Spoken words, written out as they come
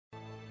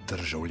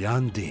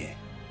Državljan D,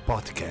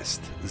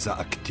 podcast za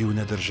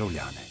aktivne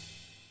državljane.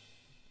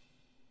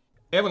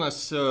 Evo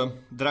nas,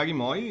 dragi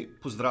moji,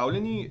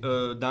 pozdravljeni.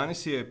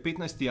 Danes je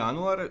 15.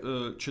 januar,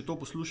 če to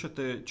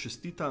poslušate,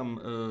 čestitam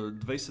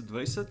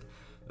 2020.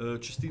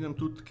 Čestitam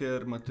tudi,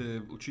 ker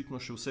imate očitno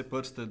še vse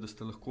prste, da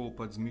ste lahko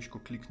pač z miško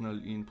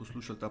kliknili in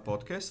poslušali ta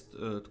podcast,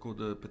 tako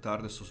da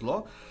petarde so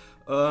zlo.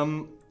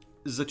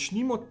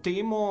 Začnimo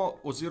temo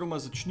oziroma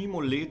začnimo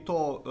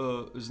leto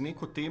z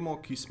neko temo,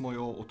 ki smo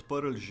jo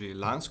odprli že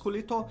lansko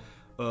leto.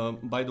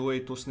 By the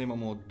way, to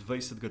snemamo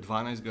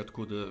 20.12.,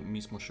 tako da mi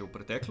smo še v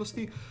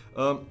preteklosti.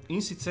 In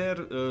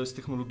sicer s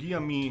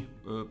tehnologijami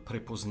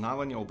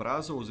prepoznavanja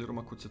obrazov,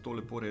 oziroma kot se to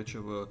lepo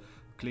reče v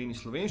kleni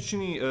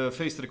slovenščini,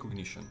 face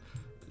recognition.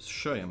 S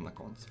šejem na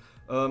koncu.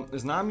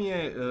 Z nami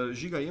je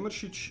Žiga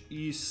Emeršič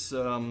iz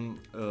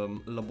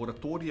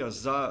laboratorija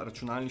za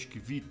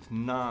računalniški vid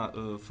na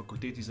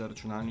Fakulteti za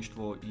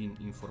računalništvo in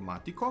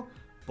informatiko.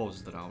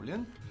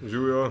 Pozdravljen.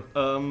 Živijo.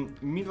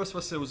 Midva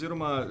sva se,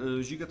 oziroma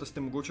Žigata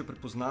ste mogoče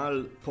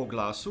prepoznali po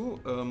glasu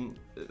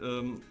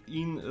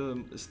in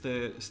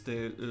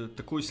ste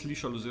takoj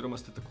slišali oziroma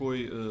ste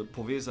takoj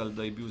povezali,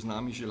 da je bil z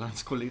nami že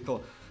lansko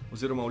leto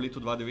oziroma v letu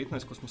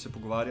 2019, ko smo se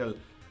pogovarjali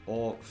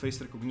o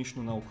face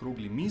recognitionu na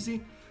okrogli mizi.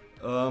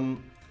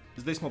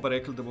 Zdaj smo pa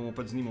rekli, da bomo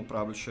pa z njim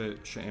opravili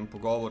še en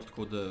pogovor,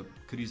 tako da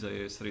kriza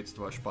je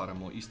sredstva,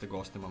 šparamo, iste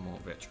goste imamo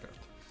večkrat.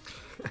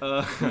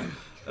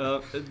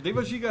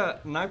 Dejva Žiga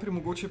najprej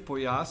mogoče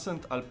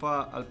pojasniti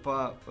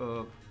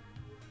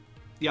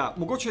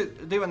mogoče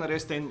dejva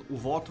narediti en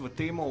uvod v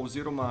temo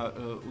oziroma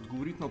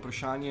odgovoriti na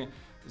vprašanje,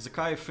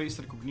 zakaj je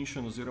face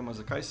recognition oziroma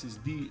zakaj se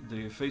zdi, da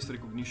je face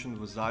recognition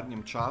v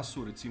zadnjem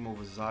času, recimo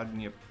v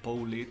zadnje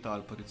pol leta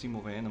ali pa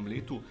recimo v enem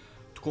letu,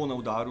 tako na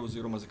udaru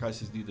oziroma zakaj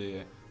se zdi, da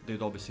je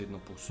dobesedno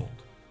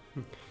povsod.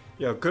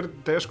 Ja, kar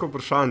težko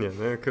vprašanje,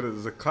 ne? Ker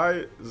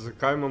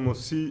zakaj imamo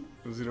vsi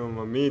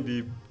oziroma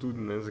mediji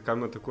tudi, ne? Zakaj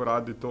imamo tako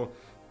radi to,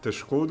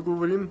 težko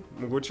odgovorim.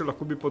 Mogoče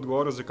lahko bi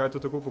podgovoril, zakaj je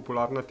to tako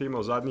popularna tema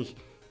v zadnjih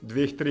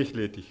 2-3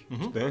 letih.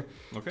 Okay.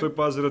 To je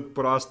pa zaradi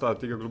porasta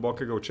tega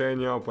globokega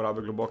učenja,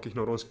 uporabe globokih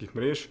nevronskih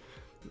mrež,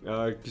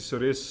 ki so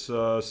res,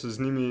 se z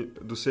njimi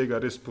dosega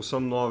res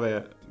povsem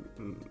nove,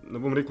 ne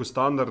bom rekel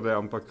standarde,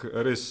 ampak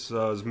res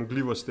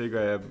zmogljivost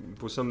tega je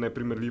povsem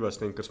neprimerljiva s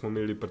tem, kar smo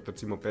imeli pred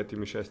recimo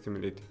 5-6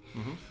 leti.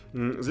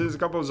 Zdaj,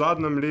 zakaj pa v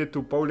zadnjem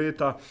letu, pol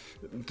leta,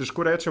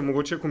 težko rečem,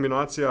 mogoče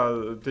kombinacija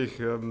teh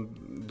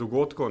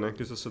dogodkov, ne,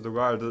 ki so se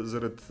dogajali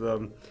zaradi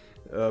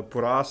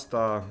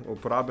porasta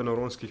uporabe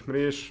nevronskih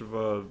mrež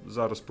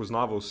za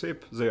razpoznavo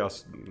oseb, zdaj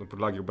jaz na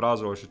podlagi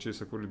obrazov ali še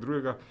česarkoli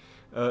drugega,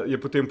 je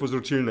potem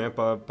povzročil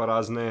pa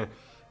razne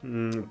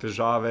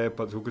težave,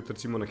 pa tukaj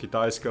recimo na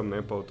Kitajskem,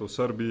 ne, pa v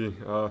Srbiji,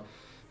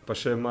 pa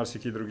še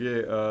marsikje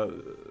druge,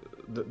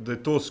 da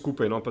je to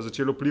skupaj, no, pa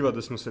začelo vplivati,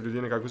 da smo se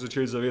ljudje nekako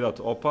začeli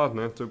zavedati,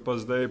 to je pa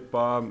zdaj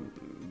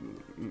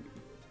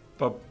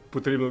pa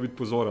potrebno biti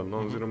pozoren,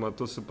 no, oziroma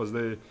to se pa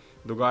zdaj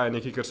dogaja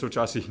nekaj, kar se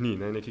včasih ni,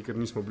 ne, nekaj, kar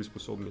nismo bili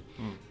sposobni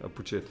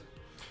početi.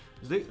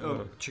 Zdaj,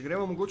 če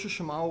gremo mogoče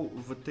še malo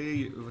v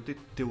te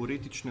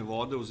teoretične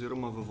vode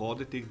oziroma v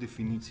vode teh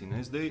definicij, ne?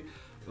 Zdaj,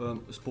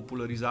 s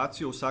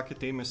popularizacijo vsake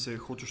teme se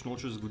hočeš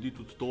nočeš zgoditi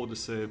tudi to, da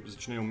se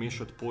začnejo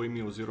mešati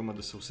pojmi oziroma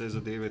da se vse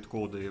zadeve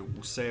tako, da je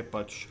vse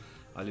pač,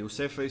 ali je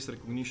vse face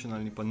recognition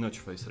ali pa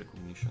nič face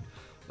recognition.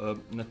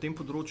 Na tem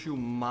področju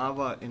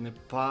mava ene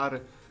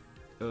par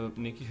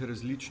nekih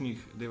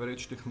različnih, dajva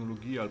reči,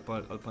 tehnologij ali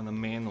pa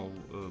namenov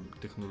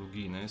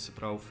tehnologij, ne? Se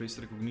pravi,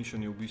 face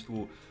recognition je v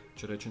bistvu,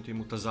 če rečem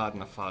temu, ta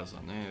zadnja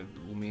faza, ne?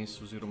 Vmes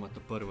oziroma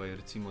ta prva je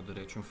recimo, da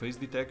rečem face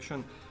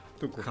detection.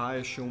 Kaj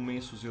je še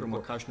vmes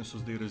oziroma kakšne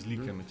so zdaj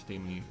razlike med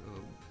temi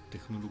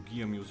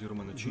tehnologijami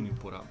oziroma načini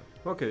uporabe?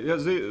 Ok, ja,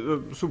 zdaj,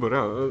 super,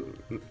 ja.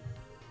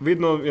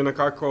 Vedno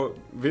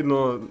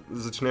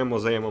začnemo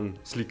z zajemom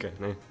slike,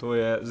 ne. To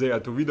je, zdaj,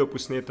 ali to video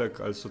posnetek,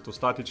 ali so to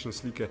statične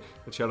slike,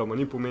 načeloma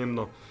ni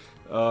pomembno.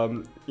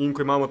 In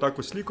ko imamo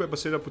tako sliko, je pa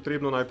seveda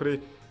potrebno najprej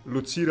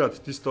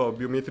locirati tisto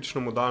biometrično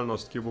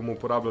modalnost, ki jo bomo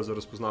uporabljali za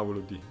razpoznavo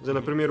ljudi. Zdaj,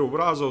 na primeru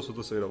obrazov so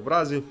to seveda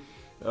obrazi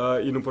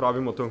in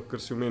uporabimo to, kar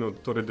si omenil,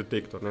 torej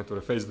detektor, ne,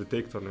 torej face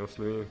detektor, ne,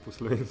 po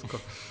slovensko,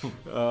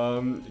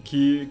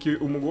 ki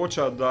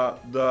omogoča,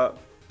 da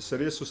se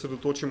res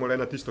osredotočimo le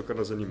na tisto, kar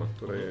nas zanima.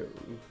 Torej,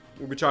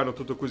 običajno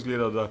to tako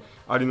izgleda, da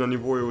ali na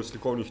nivoju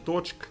slikovnih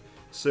točk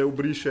se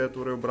obriše,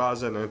 torej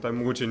obraze, ne, ta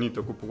mogoče ni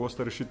tako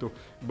pogosta rešitev,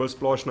 bolj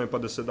splošno je pa,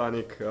 da se da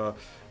nek,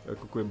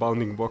 kako je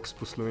bounding box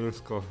po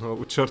slovensko,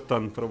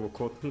 učrtan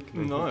pravokotnik,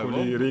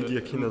 okoli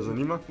regije, ki nas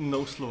zanima.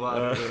 Nov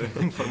slovar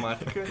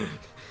informatike.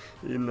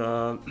 In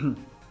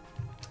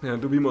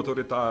dobimo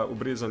torej ta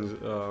obrezan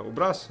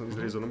obraz,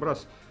 izrezan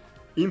obraz,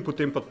 in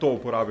potem pa to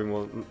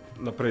uporabimo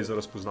naprej za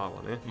razpoznavo,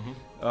 ne.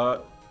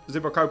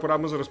 Zdaj pa kaj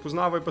uporabimo za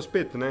razpoznavo, je pa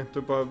spet, ne,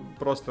 to je pa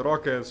proste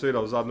roke,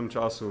 seveda v zadnjem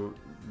času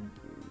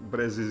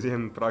brez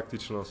izjem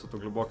praktično so to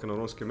globoke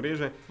nevronske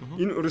mreže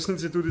in v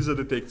resnici tudi za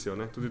detekcijo,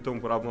 ne, tudi to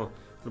uporabimo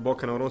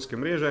globoke nevronske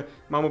mreže,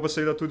 imamo pa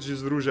seveda tudi že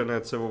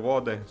združene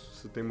cevovode,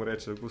 se temu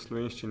reče v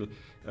slovenščini,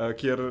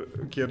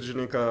 kjer že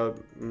neka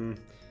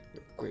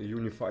kako je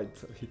unified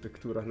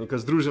arhitektura, neka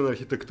združena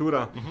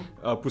arhitektura,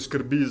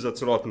 poskrbi za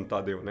celoten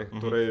ta del.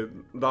 Torej,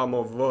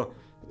 damo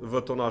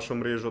v to našo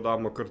mrežo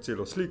damo kar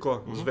celo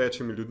sliko z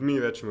večjimi ljudmi,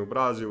 večjimi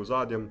obrazi,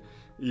 ozadjem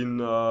in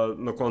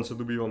na koncu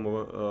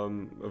dobivamo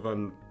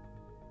ven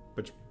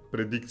pač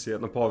predikcije,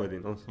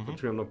 napovedi,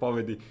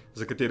 napovedi,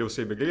 za katere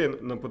osebe gre,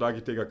 na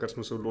podlagi tega, kar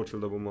smo se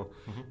odločili, da bomo,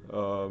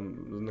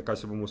 na kaj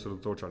se bomo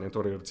osredotočali,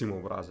 torej recimo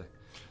obraze.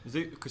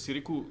 Zdaj, ko si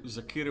rekel,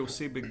 za katere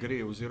osebe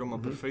gre, oziroma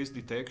pri face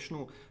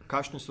detectionu,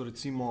 kakšne so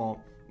recimo,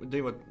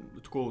 dejva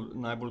tako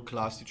najbolj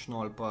klasično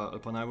ali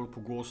pa najbolj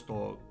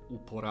pogosto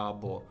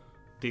uporabo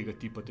tega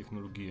tipa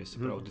tehnologije, se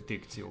pravi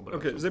detekcije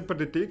obrazov. Okay, zdaj pri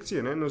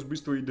detekciji nas v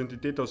bistvu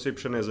identiteta oseb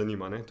še ne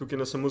zanima. Tukaj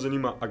nas samo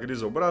zanima, a gre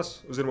za obraz,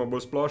 oziroma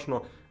bolj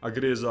splošno, a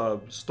gre za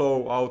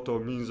stol, avto,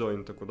 mizo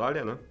in tako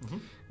dalje.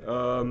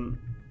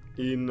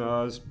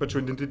 Pač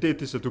o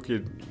identiteti se tukaj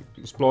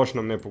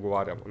splošno ne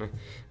pogovarjamo.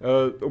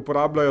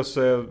 Uporabljajo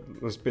se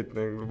spet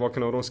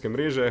globoke nevronske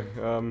mreže,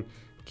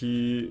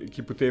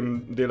 ki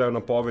potem delajo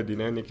napovedi,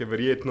 neke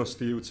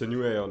verjetnosti,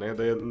 ocenjujejo,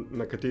 da je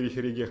na katerih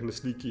regijah na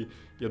sliki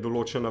je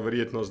določena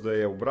verjetnost, da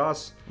je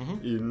obraz.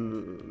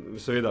 In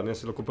seveda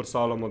se lahko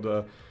predstavljamo,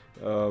 da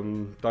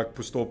tak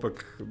postopek,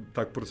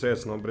 tak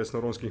proces brez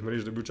nevronskih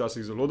mrež, da je bil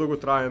včasih zelo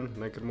dolgotrajen,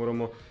 ker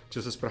moramo,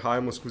 če se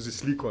sprehajamo skozi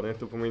sliko,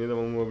 to pomeni, da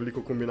imamo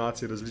veliko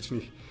kombinacij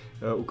različnih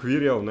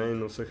okvirjev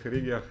in v vseh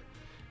regijah.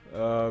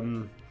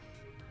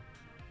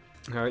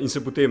 In se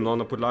potem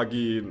na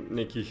podlagi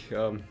nekih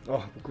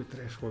kako je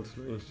threshold v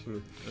slovenščini?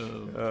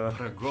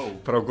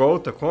 Pragov,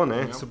 tako,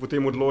 se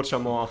potem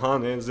odločamo,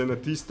 zdaj na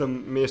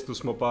tistem mestu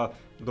smo pa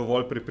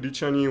dovolj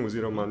prepričani,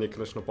 oziroma nek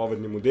naš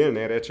napovedni model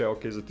reče,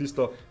 ok, za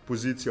tisto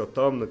pozicijo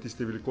tam, na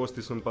tisti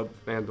velikosti sem pa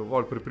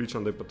dovolj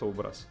prepričan, da je pa to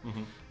obraz.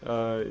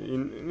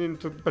 In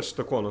to pač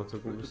tako.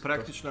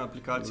 Praktična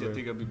aplikacija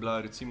tega bi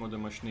bila recimo,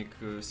 da imaš nek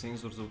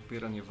senzor za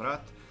odpiranje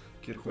vrat,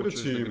 kjer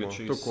hočeš, da gre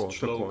čez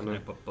človek, ne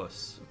pa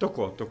pes.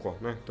 Tako.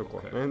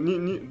 Okay.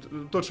 Ni,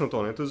 točno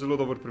to, to je zelo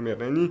dober primer.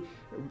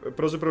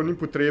 Pravzaprav ni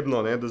potrebno,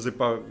 da zdaj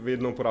pa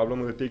vedno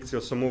uporabljamo detekcijo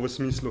samo v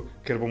smislu,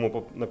 ker bomo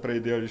pa naprej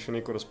delali še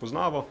neko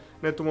razpoznavo.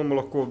 To imamo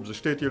lahko za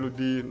štetje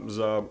ljudi,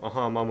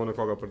 imamo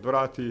nekoga pred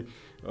vrati,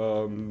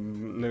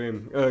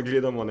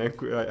 gledamo,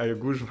 a je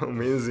gužva v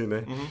menzi,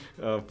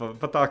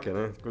 pa take.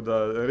 Tako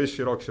da res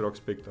širok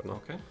spekter.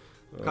 Okay.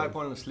 Kaj je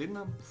pa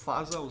naslednja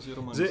faza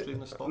oziroma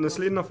naslednja stopnja?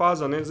 Naslednja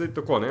faza, zdaj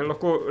tako,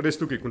 lahko res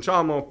tukaj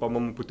končamo, pa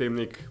imamo potem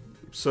nek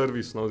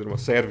servis, oziroma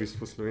servis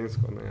po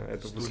slovensko,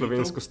 po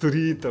slovensko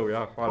storitev,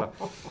 hvala.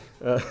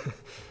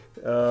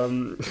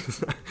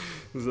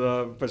 Za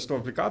pač to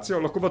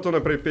aplikacijo, lahko pa to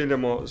naprej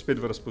peljemo spet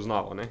v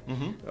razpoznavo.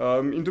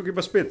 In tukaj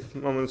pa spet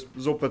imamo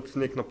zopet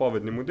nek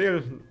napovedni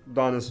model,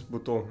 danes bo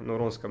to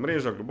nevronska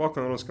mreža,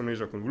 globoka nevronska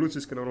mreža,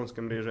 konvolucijske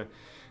nevronske mreže,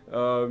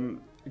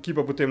 ki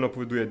pa potem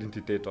napoveduje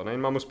identiteto. In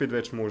imamo spet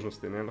več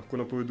možnosti. Lahko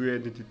napoveduje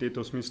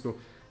identiteto v smislu,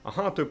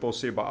 to je pa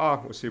oseba A,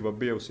 oseba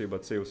B, oseba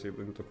C,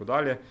 oseba in tako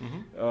dalje.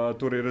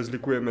 Torej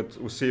razlikuje med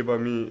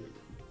osebami,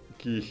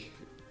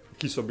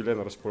 ki so bile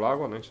na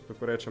razpolago, če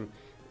tako rečem.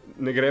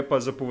 Ne gre pa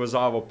za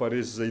povezavo, pa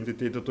res za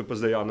identiteto, to je pa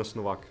zdaj Janez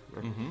Novak.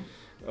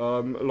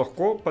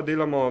 Lahko pa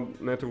delamo,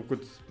 tako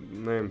kot,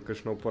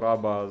 kakšna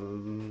uporaba,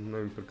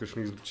 pri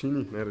kakšnih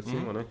zločinih,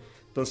 recimo,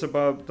 Tam se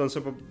pa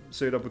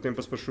seveda potem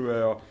pa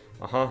sprašujejo,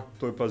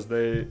 to je pa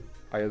zdaj,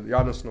 a je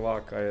Janez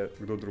Novak, a je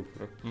kdo drug.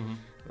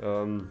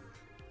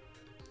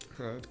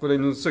 Tako da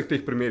in v vseh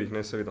teh primerih,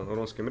 seveda,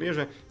 nevronske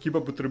mreže, ki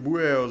pa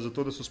potrebujejo za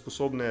to, da so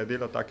sposobne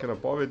delati take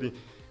napovedi,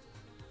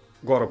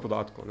 goro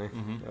podatkov.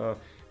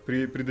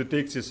 Pri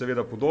detekciji je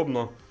seveda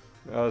podobno,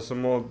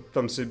 samo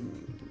tam se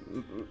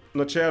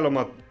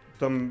načeloma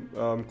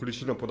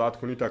količina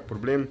podatkov ni tak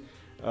problem.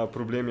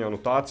 Problem je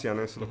anotacija,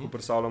 se lahko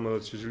predstavljamo, da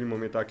če želimo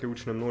imeti take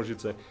učne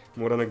množice,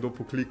 mora nekdo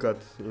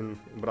poklikati in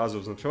obraze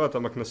označevati,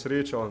 ampak na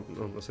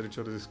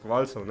srečo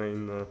raziskovalcev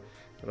in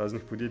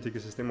raznih podjetij, ki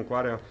se s tem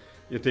ukvarjajo,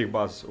 je teh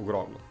baz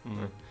ogromno.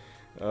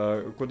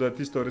 Tako da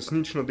tisto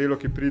resnično delo,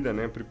 ki pride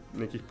pri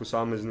nekih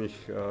posameznih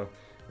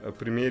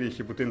primerih,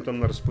 je potem tam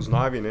na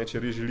razpoznavi,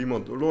 če res želimo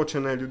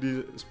določene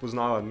ljudi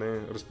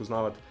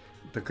razpoznavati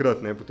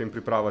takrat, potem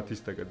priprava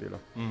tistega dela.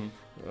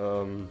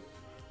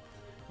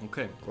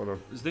 Okay.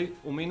 Zdaj,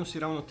 omenil si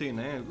ravno te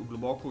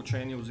globoko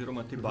učenje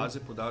oziroma te baze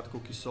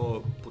podatkov, ki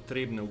so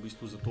potrebne v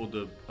bistvu za to,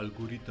 da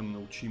algoritem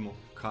naučimo,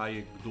 kaj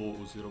je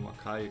kdo oziroma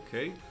kaj je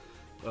kaj.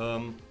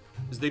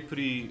 Zdaj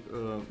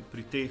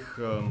pri teh,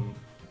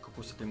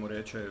 kako se temu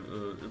reče,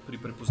 pri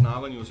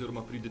prepoznavanju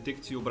oziroma pri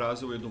detekciji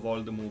obrazov je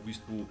dovolj, da mu v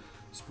bistvu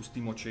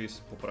spustimo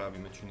čez,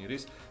 popravi me, če ni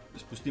res,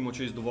 spustimo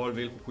čez dovolj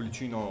veliko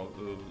količino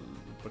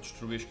pač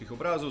človeških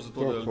obrazov,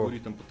 zato da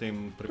algoritem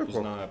potem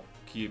prepozna,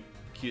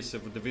 kje se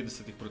v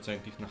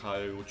 90%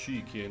 nahajajo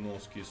oči, kje je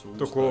nos, kje so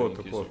usta in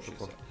kje so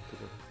ušesa.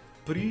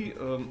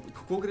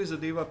 Kako gre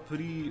zadeva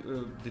pri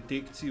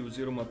detekciji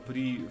oziroma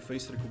pri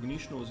face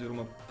recognition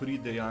oziroma pri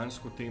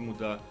dejansko temu,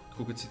 da,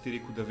 tako kot si ti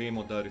rekel, da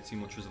vemo, da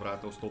recimo čez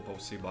vrata vstopa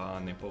oseba A,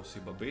 ne pa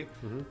oseba B,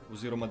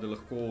 oziroma da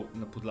lahko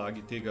na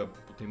podlagi tega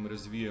potem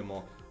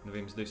razvijemo, ne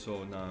vem, zdaj so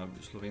na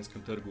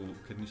slovenskem trgu,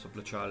 ker niso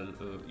plačali,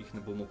 jih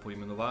ne bomo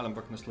poimenovali,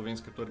 ampak na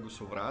slovenskem trgu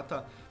so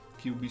vrata,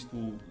 ki v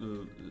bistvu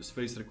s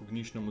face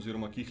recognitionom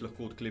oziroma ki jih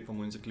lahko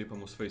odklepamo in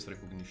zaklepamo s face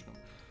recognitionom.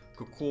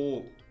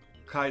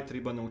 Kaj je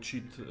treba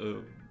naučiti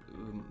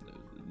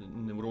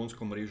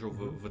nevronsko mrežo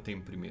v tem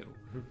primeru?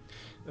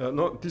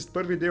 No, tisti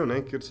prvi del,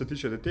 kjer se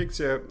tiče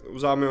detekcije,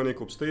 vzamejo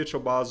neko obstoječo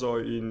bazo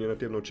in je na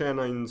tem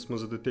naučena in smo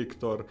za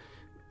detektor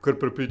kar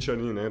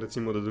prepričani,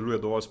 recimo, da deluje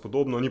dovolj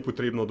spodobno, ni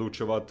potrebno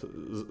doučevati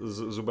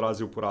z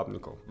obrazi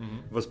uporabnikov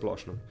v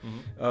splošnem.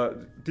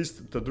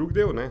 Ta drugi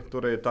del,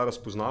 torej ta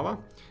razpoznava,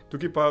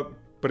 tukaj pa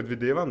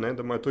predvidevam, da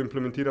imajo to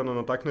implementirano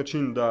na tak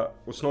način, da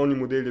osnovni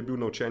model je bil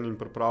naučen in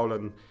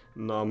pripravljen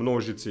na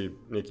množici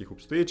nekih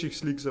obstoječih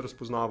slik za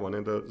razpoznavo,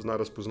 da zna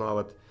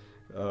razpoznavati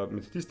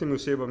med tistimi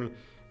osebami.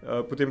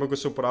 Potem pa, ko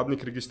se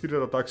uporabnik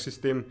registrira tak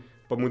sistem,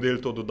 pa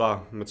model to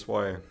doda med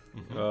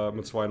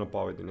svoje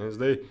napovedi.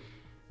 Zdaj,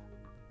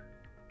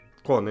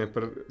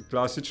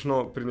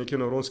 klasično pri neki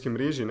nevronski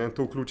mreži,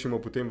 to vključimo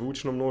potem v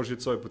učno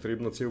množico, je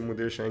potrebno cel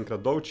model še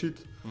enkrat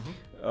doučiti.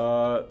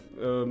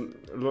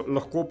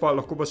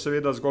 Lahko pa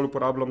seveda zgolj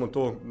uporabljamo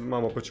to,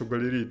 imamo pač v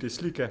galeriji te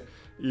slike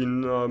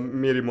in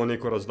merimo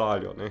neko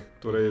razdaljo.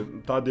 Torej,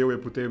 ta del je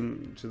potem,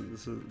 če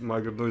se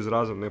malo grdo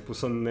izrazim,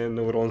 povsem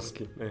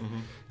nevronski.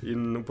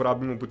 In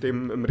uporabimo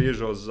potem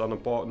mrežo za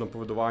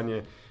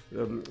napovedovanje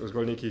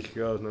zgolj nekih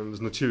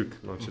značilk,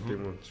 če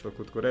temu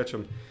lahko tako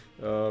rečem.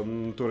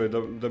 Torej,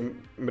 da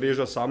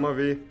mreža sama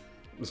ve,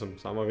 to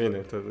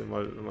je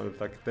malo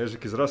tak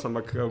težek izraz,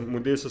 ampak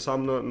model se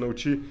sam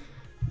nauči,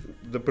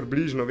 da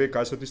približno ve,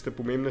 kaj so tiste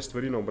pomembne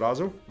stvari na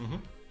obrazu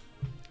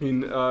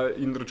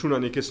in računa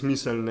neke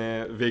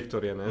smiselne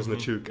vektorje,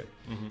 značilke.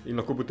 In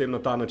lahko potem na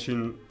ta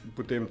način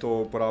potem to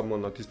uporabimo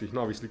na tistih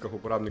novih slikah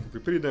uporabnikov, ki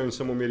pridejo in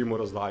samo merimo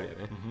razdalje,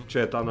 če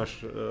je ta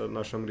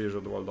naša mreža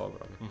dovolj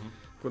dobra.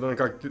 Tako da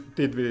nekako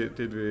te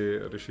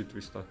dve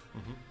rešitvi sta.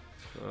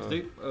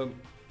 Zdaj,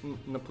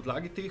 na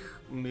podlagi teh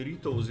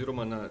meritev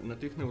oziroma na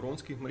teh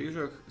nevronskih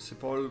mrežah se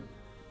pol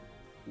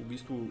v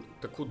bistvu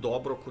tako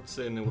dobro, kot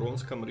se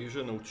nevronska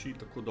mreža nauči,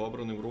 tako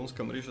dobro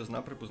nevronska mreža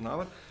zna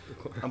prepoznavati,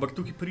 ampak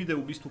tukaj pride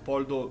v bistvu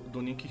pol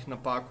do nekih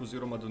napak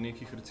oziroma do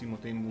nekih, recimo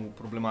temu,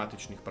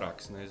 problematičnih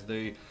praks.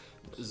 Zdaj,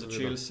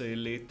 začel se je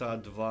leta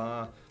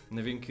 2,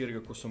 ne vem kjerega,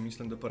 ko so,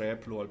 mislim, da pri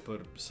Appleu ali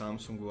pri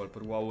Samsungu ali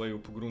pri Huaweiu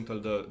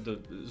pogruntali, da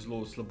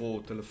zelo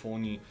slabo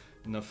telefoni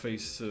na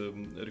face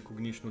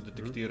recognition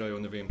detektirajo,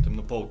 ne vem,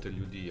 temnopolte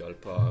ljudi ali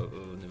pa,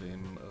 ne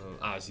vem,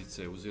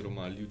 Azice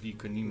oziroma ljudi,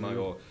 ki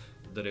nimajo,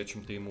 da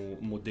rečem temu,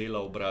 modela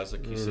obraza,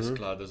 ki se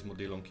sklada z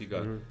modelom, ki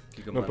ga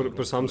imajo. No,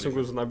 pri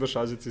Samsungu najbrž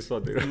Azici so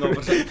delali. No,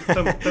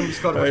 tam bi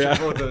skoraj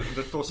pričakoval,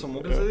 da to so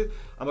mogli zadeti.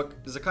 Ampak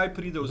zakaj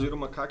pride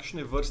oziroma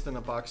kakšne vrste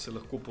napak se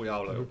lahko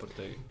pojavljajo pri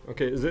tej?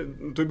 Zdaj,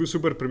 to je bil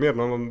super primer,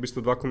 imam v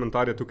bistvu dva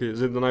komentarja tukaj.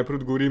 Zdaj, da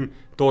najprej odgovorim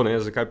to,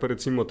 zakaj pa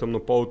recimo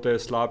temnopolte,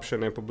 slabše,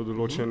 pa bo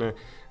določene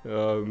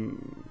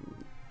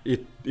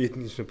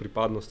etnične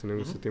pripadnosti,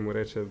 se temu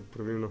reče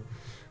pravilno.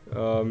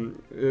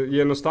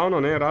 Je enostavno,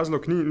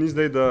 razlog ni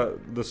zdaj,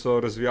 da so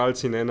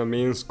razvijalci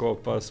namensko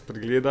pa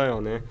spregledajo,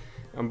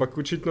 ampak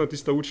očitno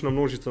tista učna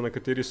množica, na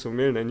kateri so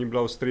imeli, ni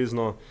bila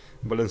ustrezno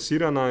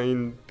balansirana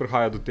in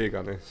prihaja do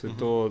tega.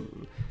 To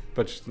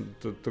pač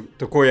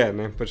tako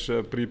je. Pač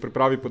pri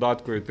pripravi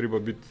podatkov je treba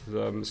biti,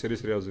 se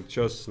res treba vzeti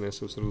čas,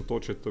 se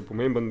osredotočiti, to je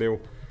pomemben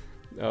del.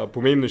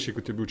 Pomembnejši,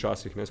 kot je bil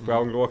včasih. S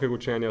pojavom globokega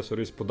učenja so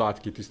res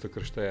podatki tisto,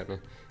 kar šteje.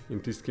 In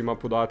tisti, ki ima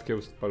podatke,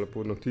 pa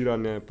lepo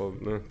notiranje, pa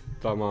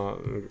ta ima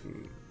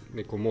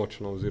neko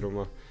moč,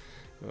 oziroma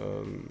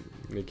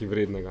nekaj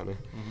vrednega.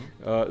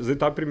 Zdaj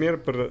ta primer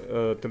pri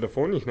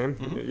telefonih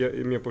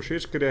mi je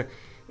všeč, ker je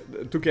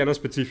tukaj ena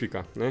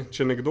specifika.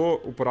 Če nekdo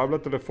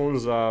uporablja telefon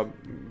za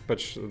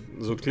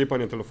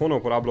odklepanje telefona,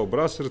 uporablja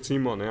obraz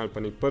recimo, ali pa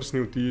nek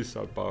prsni vtis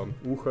ali pa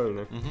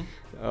uhelj,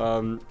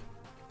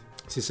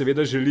 si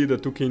seveda želi, da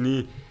tukaj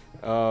ni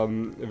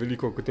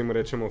veliko, kot temu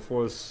rečemo,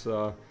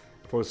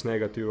 false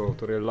negativov,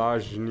 torej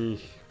lažnih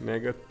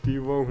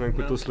negativov,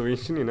 kot to v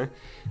slovenščini.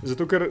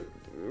 Zato, ker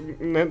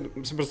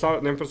se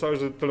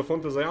predstavljaš, da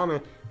telefon te zajame,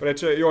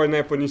 reče, joj,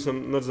 ne, pa nisem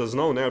nič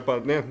zaznal, ali pa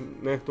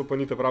ne, to pa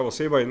ni ta prava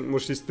oseba in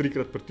moraš ti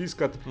 3-krat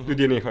pritiskati,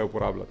 ljudje nehajo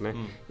uporabljati.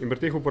 In pri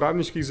teh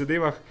uporabniških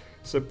zadevah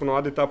se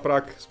ponovadi ta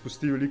prag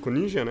spusti veliko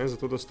nižje,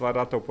 zato da stvar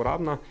rata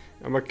uporabna,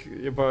 ampak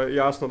je pa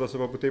jasno, da se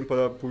pa potem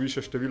pa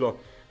poviša število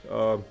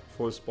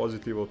false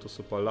pozitivov, to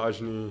so pa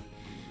lažni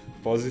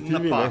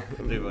pozitivi.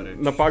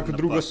 Napak v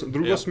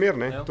drugo smer,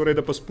 torej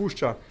da pa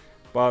spušča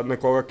pa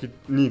nekoga, ki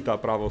ni ta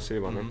prava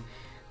oseba.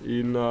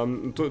 In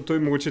to je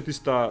mogoče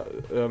tista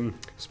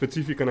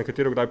specifika, na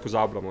katero kdaj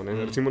pozabljamo.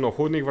 Recimo na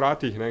vhodnih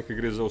vratih, ki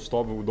gre za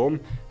vstop v dom,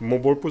 bomo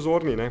bolj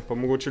pozorni, pa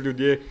mogoče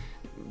ljudje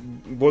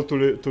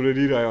bolj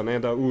tolerirajo, ne,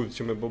 da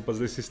če me bo pa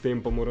zdaj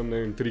sistem, pa moram,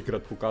 ne vem,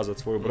 3-krat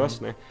pokazati svoj obraz,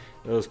 ne.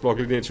 Sploh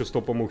glede, če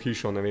vstopamo v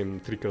hišo, ne vem,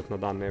 3-krat na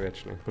dan, ne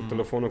več, ne. Pri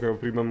telefonu, ko jo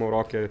primemo v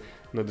roke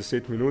na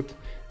 10 minut,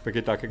 pa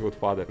kaj takega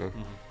odpade, ne.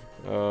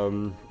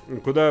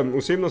 Tako da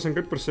osebno sem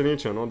kar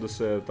presenečen, no, da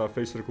se ta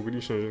face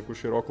recognition že tako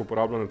široko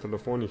uporablja na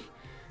telefonih.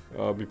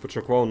 Bi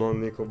pričakoval, no,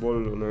 neko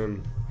bolj, ne vem,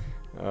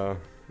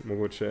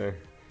 mogoče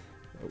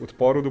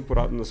odpor od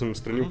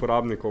strani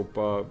uporabnikov,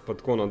 pa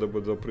tako, no, da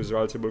bodo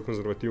proizvajalci bolj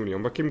konzervativni,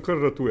 ampak jim kar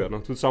ratuje,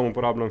 no. Tudi sam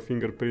uporabljam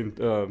fingerprint,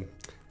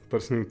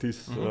 prstni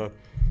vtis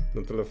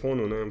na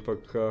telefonu, ne,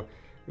 ampak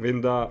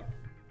vem, da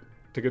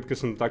takrat, ko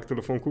sem tak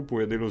telefon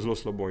kupil, je delal zelo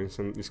slabo in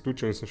sem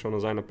izključil in sem šel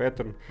nazaj na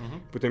pattern.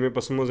 Potem je pa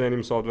samo z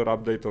enim software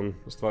updateom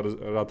stvar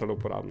ratala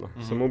uporabna.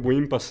 Samo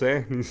bojim pa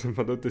se, nisem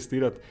pa dal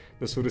testirati,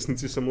 da so v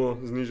resnici samo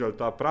znižali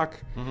ta prak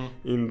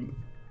in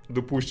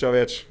dopušča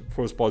več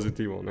false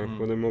pozitivov, ne.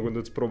 Tako da je mogel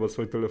dati sprobati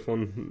svoj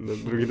telefon, da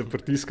drugi da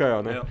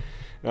pritiskajo, ne.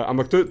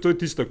 Ampak to je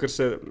tisto,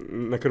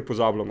 na kar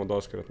pozabljamo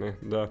dostikrat, ne.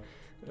 Da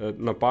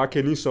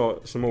napake niso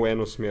samo v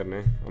eno smer,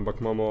 ne,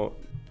 ampak imamo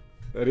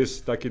res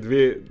taki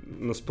dve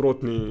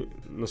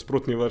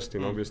nasprotni vrsti,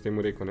 no, bi jaz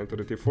temu rekel, ne,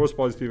 torej te false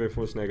pozitive in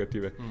false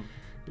negative.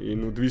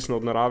 In odvisno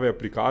od narave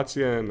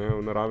aplikacije, ne,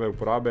 od narave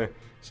uporabe,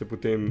 se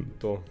potem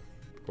to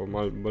tako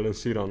malo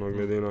balansira, no,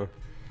 glede na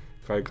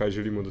kaj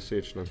želimo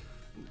doseči, ne.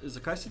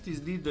 Zakaj se ti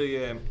zdi, da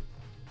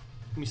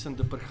mislim,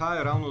 da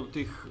prihaja ravno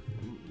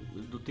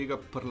do tega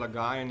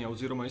prilagajanja,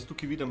 oziroma jaz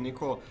tukaj vidim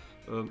neko,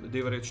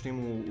 dajva reči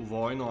temu,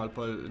 vojno ali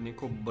pa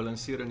neko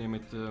balansiranje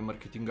med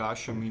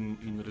marketingašem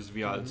in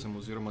razvijalcem,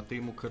 oziroma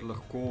temu, kar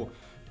lahko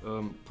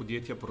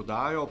podjetja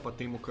prodajo, pa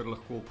temu, kar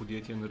lahko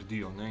podjetja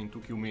naredijo, ne? In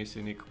tukaj vmes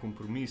je nek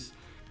kompromis,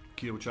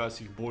 ki je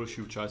včasih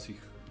boljši,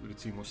 včasih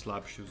recimo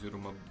slabši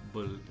oziroma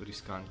bolj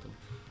riskanten.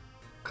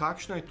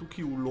 Kakšna je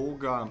tukaj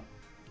vloga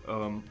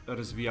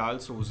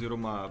razvijalcev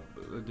oziroma,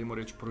 dajmo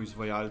reči,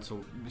 proizvajalcev,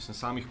 mislim,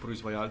 samih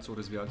proizvajalcev,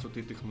 razvijalcev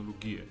te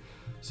tehnologije?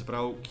 Se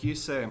pravi,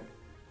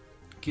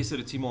 kje se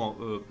recimo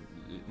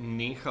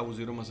neha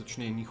oziroma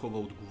začne njihova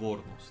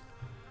odgovornost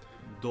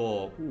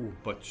do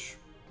pač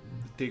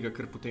tega,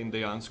 kar potem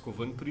dejansko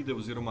ven pride,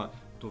 oziroma,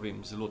 to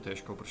vem, zelo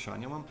težka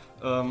vprašanja imam,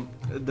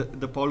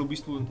 da pa v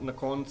bistvu na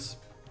koncu,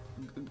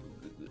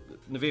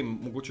 ne vem,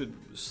 mogoče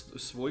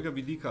svojega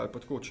vidika ali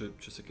pa tako,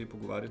 če se kaj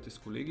pogovarjate s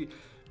kolegi,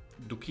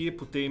 dokje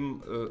potem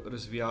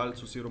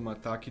razvijalec oziroma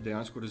ta, ki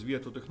dejansko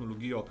razvija to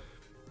tehnologijo,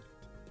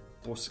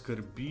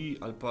 poskrbi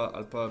ali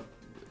pa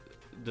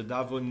da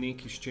da v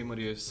nekaj, s čemer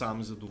je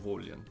sam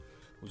zadovoljen,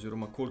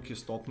 oziroma koliko je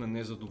stopnja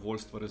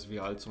nezadovoljstva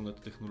razvijalcev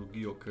nad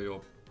tehnologijo, ki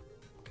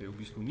je v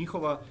bistvu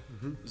njihova,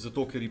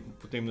 zato ker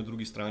potem na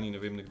drugi strani, ne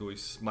vem, nekdo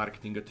iz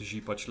marketinga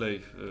teži, pač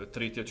lej,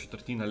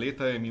 3/4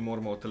 leta je, mi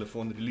moramo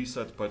telefon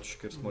releasati, pač,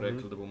 ker smo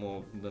rekli, da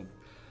bomo na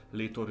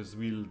leto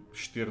razvili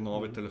 4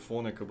 nove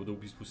telefone, ki bodo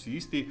v bistvu vsi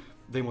isti,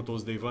 dajmo to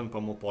zdaj ven, pa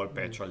bomo pol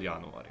pečali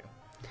januarja.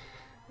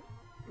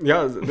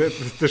 Ja,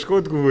 težko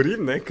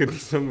odgovorim, ne, ker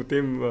nisem v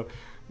tem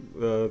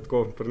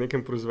tako pri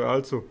nekem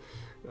proizvajalcu,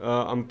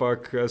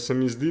 ampak se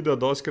mi zdi, da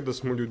dostikrat, da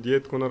smo ljudje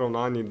tako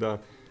naravnani, da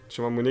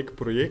če imamo nek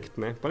projekt,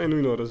 ne, pa ne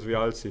nujno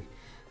razvijalci,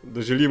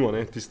 da želimo,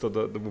 ne, tisto,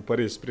 da bo pa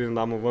res, preden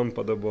damo ven,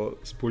 pa da bo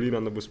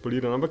spoliran,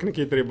 ampak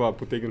nekje treba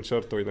potegniti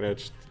črto in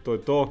reči, to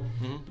je to,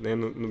 ne,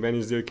 noben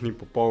izdelek ni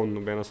popoln,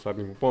 nobena stvar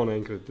ni popolna,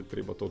 enkrat je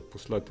treba to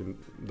poslati in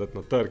dati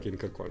na trg in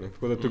kako, ne.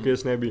 Tako da tukaj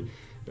jaz ne bi,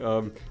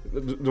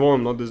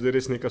 dvomim, no, da je zdaj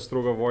res neka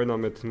stroga vojna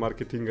med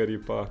marketingarji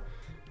pa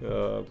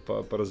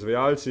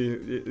razvijalci,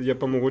 je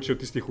pa mogoče v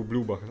tistih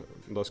obljubah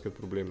dostikrat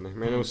problem, ne.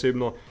 Mene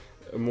osebno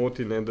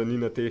moti, ne, da ni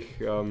na teh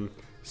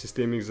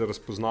sistemih za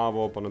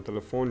razpoznavo, pa na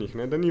telefonih,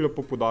 ne, da ni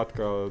lepo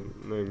podatka,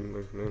 ne,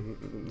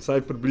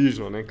 vsaj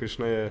približno, ne,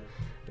 kakšna je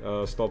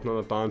stopnja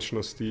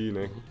natančnosti,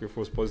 ne, kako je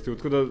false pozitiv,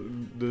 tako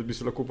da bi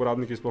se lahko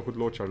uporabniki sploh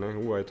odločali, ne,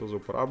 je to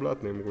za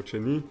uporabljati, ne, mogoče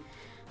ni,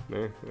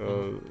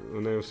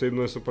 ne,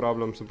 osebno jaz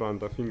uporabljam, se pravi,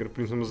 ta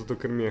fingerprint samo zato,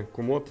 ker mi je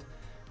komod,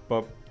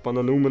 pa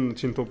na neumen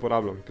način to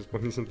uporabljam, ker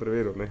sploh nisem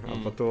preveril, ne,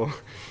 ali pa to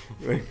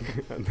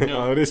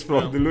res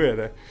sploh deluje,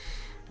 ne.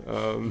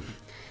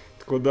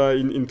 Tako da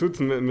in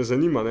tudi me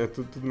zanima, ne,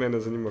 tudi mene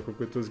zanima,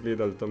 kako je to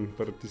izgledalo tam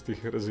pri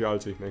tistih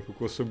razvijalcih, ne,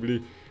 kako so bili,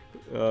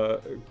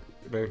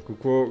 ne,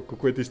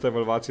 kako je tista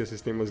evalvacija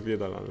sistema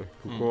izgledala, ne,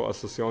 kako, a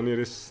so si oni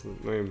res,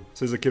 ne vem,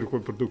 vsaj za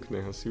kjerkoli produkt,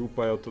 ne, a si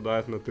upajo to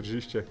dajati na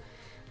tržišče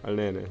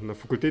ali ne. Na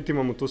fakulteti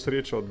imamo to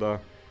srečo,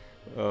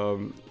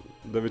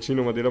 da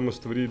večinoma delamo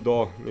stvari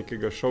do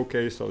nekega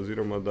showcasea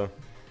oziroma da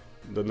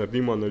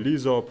naredimo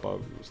analizo, pa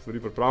stvari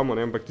pripravimo,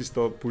 ne, ampak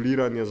tisto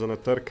poliranje za na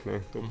trg, ne,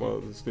 to pa,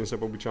 s tem se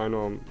pa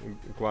običajno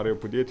ukvarjajo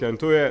podjetja in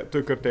to je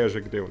kar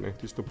težek del, ne,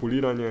 tisto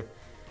poliranje,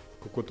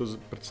 kako to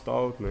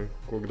predstaviti, ne,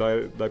 kako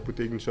kdaj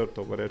potegniti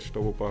črto, pa reči,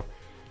 to bo pa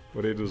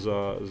v redu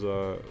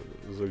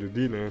za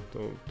ljudi, ne,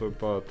 to je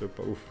pa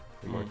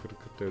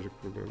kar težek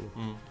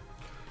problem.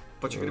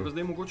 Pa če gre pa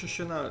zdaj mogoče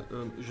še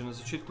že na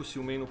začetku si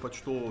omenil pač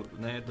to,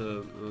 ne,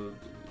 da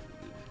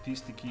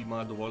tisti, ki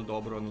ima dovolj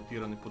dobro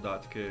anotirane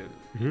podatke,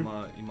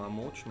 ima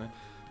moč, ne.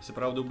 Se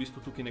pravi, da v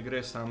bistvu tukaj ne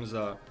gre samo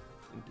za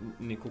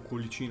neko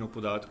količino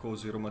podatkov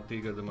oziroma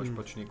tega, da imaš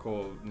pač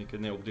neke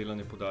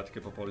neobdelane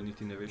podatke, pa pol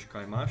niti ne veš,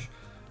 kaj imaš,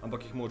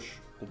 ampak jih moraš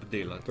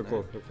obdelati.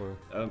 Tako.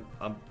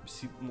 A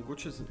si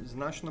mogoče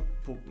znaš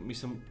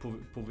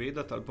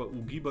povedati ali pa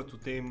ugibati o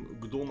tem,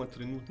 kdo ima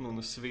trenutno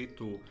na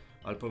svetu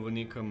ali pa v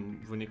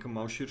nekem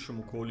malo širšem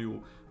okolju,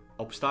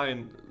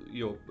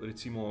 obstajajo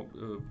recimo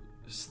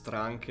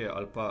stranke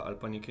ali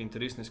pa neke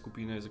interesne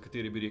skupine, za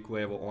katere bi rekel,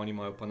 evo, oni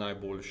imajo pa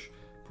najboljš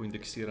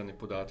poindeksirane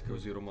podatke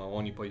oziroma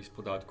oni pa iz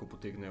podatkov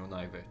potegnejo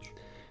največ.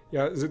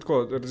 Ja, zdaj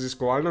tako,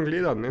 raziskovalno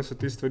gledano, so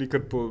te stvari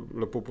kar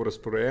lepo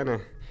porazporejene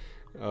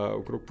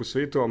okrog po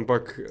svetu,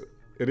 ampak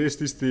res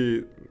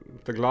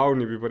ta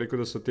glavni bi pa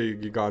rekel, da so te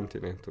giganti,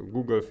 to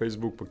Google,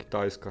 Facebook pa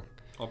Kitajska.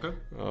 Okay.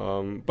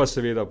 Pa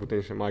seveda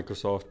potem še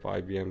Microsoft pa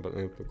IBM pa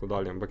tako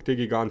dalje, ampak te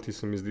giganti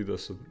se mi zdi, da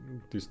so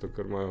tisti,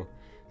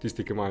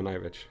 ki imajo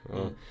največ.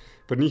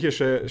 Pri njih je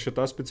še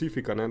ta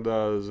specifika,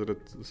 da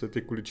zaradi vse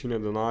te količine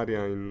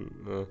denarja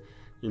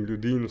in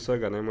ljudi in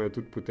vsega, imajo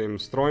tudi potem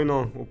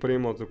strojno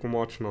opremo tako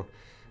močno,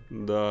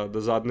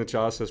 da zadnje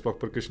čase, sploh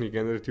pri kakšnih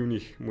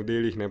generativnih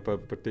modelih, pa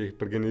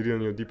pri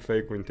generiranju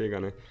deepfakeov in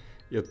tega,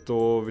 je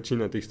to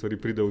večina teh stvari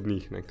pride od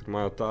njih, ker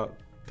imajo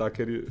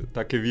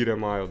take vire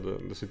imajo,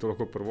 da si to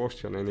lahko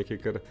privoščijo, nekaj,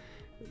 kar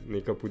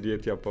neka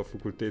podjetja pa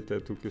fakultete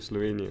tukaj v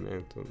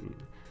Sloveniji, to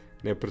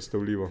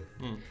nepredstavljivo.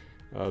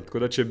 Tako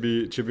da, če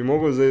bi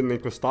mogel zdaj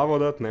neko stavo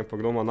dati, pa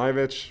kdo ima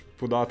največ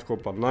podatkov,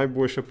 pa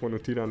najboljše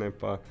ponotirane,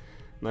 pa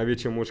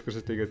največja moč, kar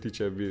se tega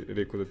tiče, bi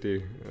rekel, da te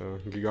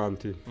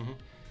giganti.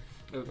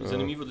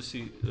 Zanimivo, da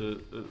si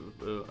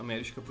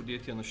ameriška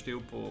podjetja naštel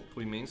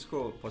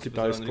poimensko, pa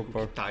Kitajsko,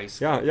 pa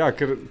Kitajsko. Ja,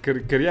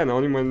 ker je,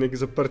 oni imajo nek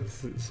zaprt,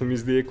 se mi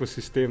zdi,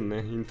 ekosistem,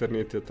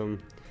 internet je tam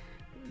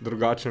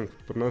drugačen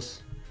kot pri nas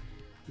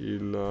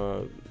in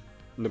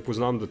ne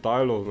poznam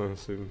detajlov,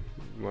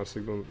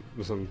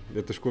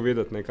 je težko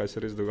vedeti, kaj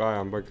se res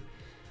dogaja, ampak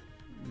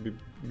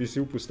bi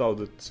si upustal,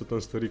 da so tam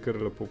stvari kar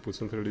lepo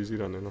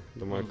pocentralizirane,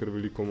 da imajo kar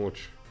veliko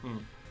moč.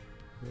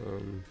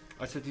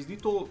 A se ti zdi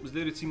to,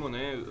 zdaj recimo,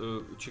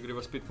 če greva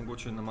spet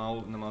mogoče na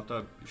malo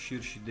ta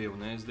širši del,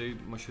 zdaj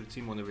imaš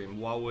recimo,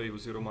 Huawei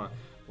oziroma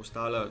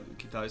ostala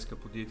kitajska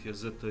podjetja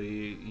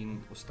ZTE in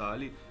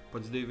ostali,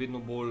 pa zdaj vedno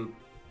bolj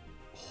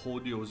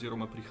hodijo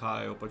oziroma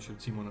prihajajo pač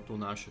recimo na to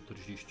naše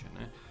tržišče.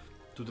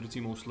 Tudi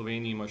recimo v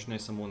Sloveniji imaš ne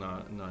samo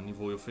na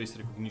nivoju face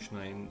recognition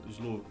in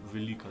zelo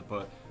veliko ali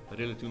pa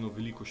relativno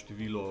veliko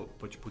število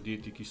pač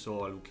podjetij, ki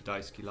so ali v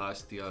kitajski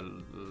lasti ali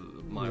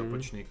imajo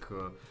pač nek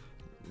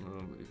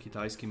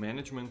kitajski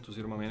management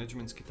oziroma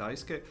management z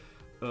Kitajske.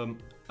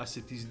 A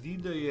se ti zdi,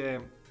 da je,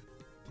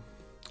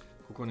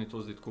 kako ne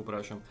to zdaj tako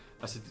vprašam,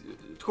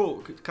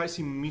 kaj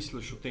si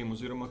misliš o tem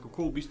oziroma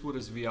kako v bistvu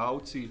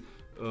razvijalci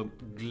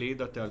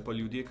gledate ali pa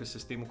ljudje, ki se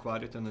s tem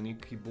ukvarjate na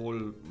neki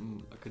bolj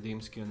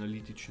akademski,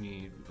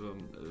 analitični,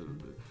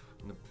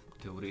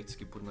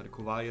 teoretski, pod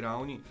narekovaji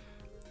ravni,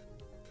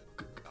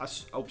 a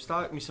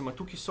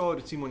tukaj so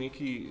recimo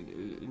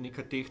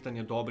neka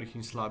tehtanja dobrih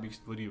in slabih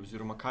stvari,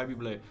 oziroma kaj bi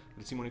bile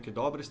recimo neke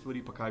dobre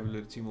stvari, pa kaj bi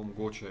bile recimo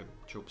mogoče,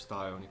 če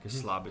obstajajo neke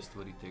slabe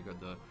stvari tega,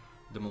 da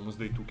imamo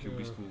zdaj tukaj v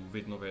bistvu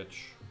vedno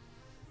več.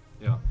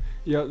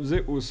 Ja,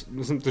 zdaj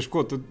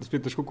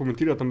spet težko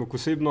komentirati, ampak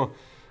osebno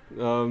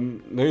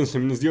ne vem, se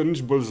mi ne zdijo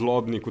nič bolj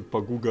zlobni kot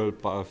pa Google,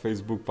 pa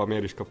Facebook, pa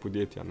ameriška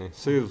podjetja.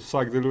 Saj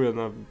vsak deluje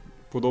na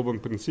podoben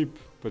princip,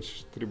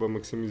 pač treba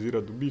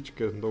maksimizirati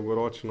dobičke,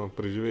 dolgoročno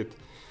preživeti.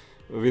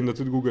 Vem, da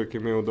tudi Google, ki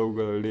je imel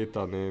dolga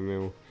leta, je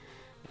imel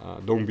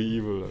Don't be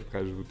evil,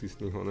 kaj že v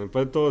tisti njihov.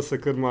 Pa je to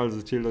se kar malo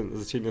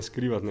začenja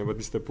skrivati, pa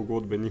tiste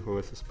pogodbe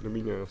njihove se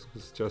spreminjajo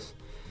skozi čas.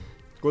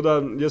 Tako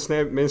da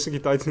meni se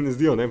Kitajci ne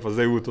zdijo, pa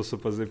zdaj to so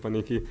pa zdaj pa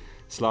neki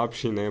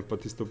slabši, pa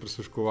tisto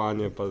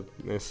prisluškovanje, pa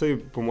sej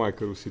po moje,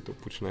 kar vsi to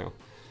počnejo.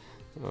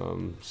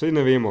 Sej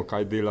ne vemo,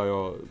 kaj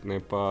delajo,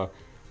 pa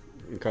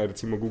kaj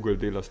recimo Google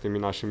dela s temi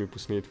našimi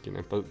posnetki,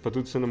 pa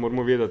tudi se ne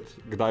moramo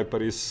vedeti, kdaj pa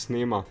res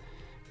snema,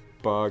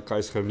 pa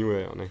kaj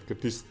shranjujejo, ker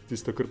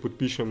tisto, kar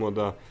podpišemo,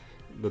 da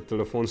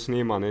telefon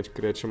snema,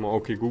 ker rečemo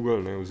ok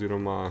Google,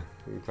 oziroma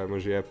kaj ima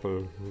že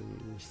Apple,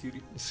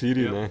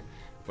 Siri,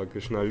 pa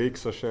kakšna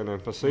Alexa še,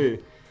 pa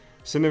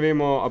se ne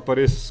vemo, a pa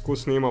res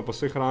skozi snema, pa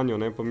se hranijo,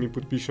 pa mi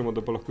podpišemo,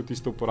 da pa lahko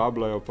tisto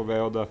uporabljajo, pa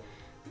vejo, da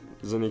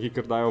za nekaj,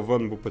 kar dajo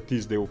ven, bo pa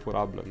ti zdaj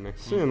uporabljen.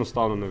 Vse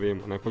enostavno ne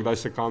vemo, pa kdaj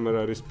se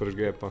kamera res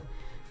pržge, pa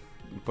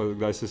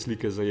kdaj se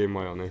slike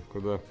zajemajo.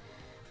 Da,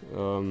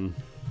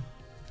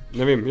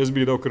 ne vem, jaz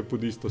bi dal kar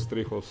pod isto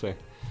streho vse.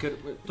 Ker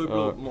to je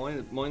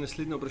bilo moje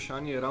naslednje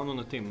vprašanje ravno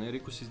na tem.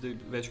 Rekel si zdaj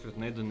večkrat,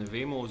 da ne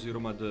vemo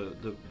oziroma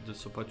da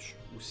so pač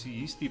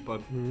vsi isti, pa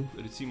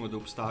recimo, da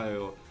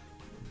obstajajo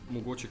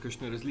mogoče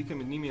kakšne razlike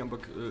med njimi,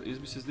 ampak jaz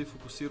bi se zdaj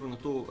fokusiral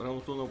ravno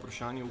to na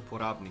vprašanje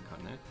uporabnika.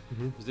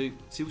 Zdaj,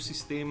 cel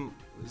sistem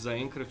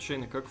zaenkrat še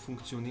nekako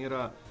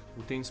funkcionira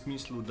v tem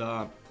smislu,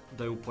 da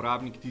je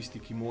uporabnik tisti,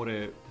 ki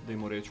mora,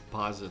 dajmo reči,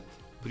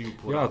 paziti pri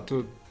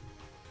uporabi.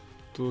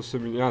 To se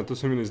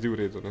mi ne zdi v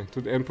redu.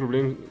 Tudi en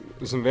problem,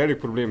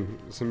 velik problem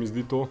se mi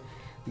zdi to,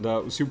 da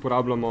vsi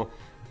uporabljamo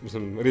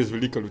res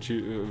velika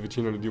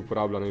večina ljudi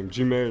uporablja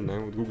Gmail,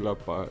 od Googla,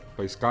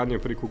 pa iskanje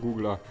preko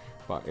Googla,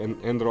 pa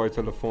Android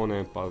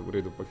telefone, pa v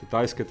redu, pa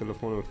kitajske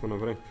telefone in tako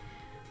naprej.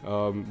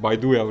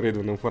 Baiduja v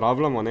redu ne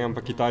uporabljamo,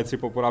 ampak Kitajci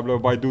pa uporabljajo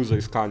Baidu za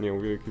iskanje v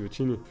veliki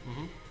večini.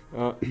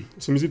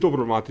 Se mi zdi to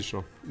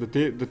problematično,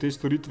 da te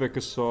storitve,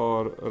 ki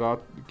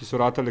so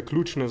ratale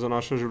ključne za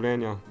naša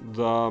življenja,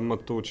 da ima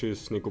to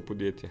čez neko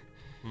podjetje.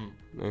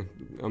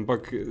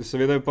 Ampak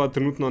seveda je pa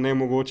trenutno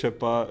nemogoče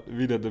pa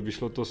videti, da bi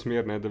šlo to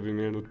smer, da bi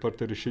imeli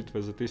odprte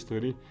rešitve za te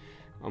stvari,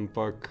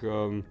 ampak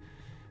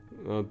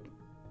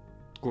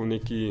tako v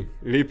neki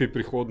lepi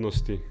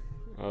prihodnosti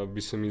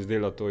bi se mi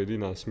zdela to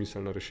edina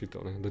smiselna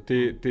rešitev. Da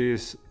te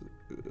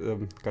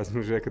kaj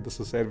sem že rekel, da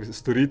so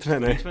storitve,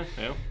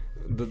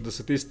 da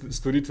so te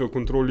storitve v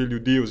kontroli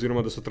ljudi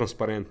oziroma da so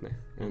transparentne,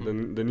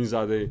 da ni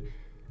zadaj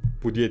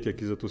podjetje,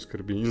 ki za to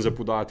skrbi in za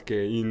podatke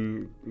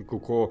in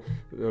kako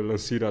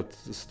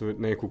lansirati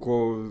stvari,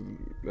 kako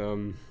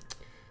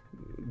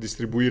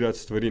distribuirati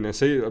stvari,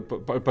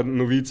 pa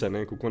novice,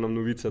 kako nam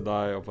novice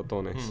dajo, pa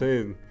to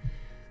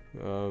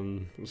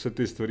vse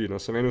te stvari,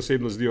 se meni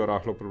osebno zdijo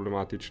rahlo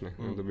problematične,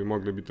 da bi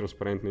mogli biti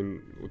transparentne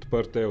in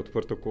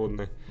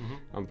odprtokodne,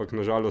 ampak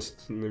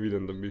nažalost ne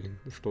vidim, da bi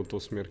šlo v to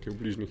smer, ki je v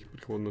bližnjih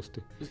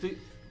prihodnosti. Zdaj,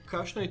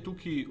 kakšna je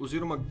tukaj,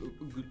 oziroma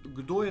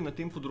kdo je na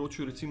tem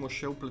področju recimo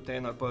še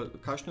vpleten, ali pa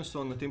kakšne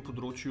so na tem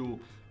področju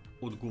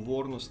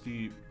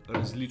odgovornosti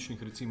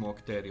različnih recimo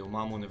akterjev?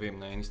 Imamo, ne vem,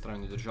 na eni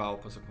strani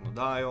državo pa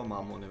zakonodajo,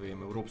 imamo, ne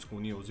vem, Evropsko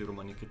unijo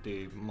oziroma neke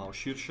te malo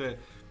širše,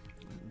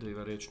 da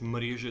je reči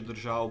mreže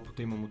držav,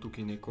 potem imamo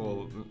tukaj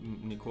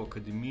neko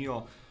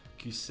akademijo,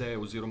 ki se,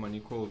 oziroma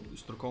neko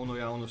strokovno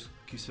javnost,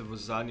 ki se v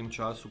zadnjem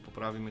času,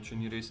 popravi me, če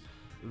ni res,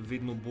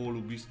 vedno bolj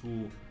v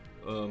bistvu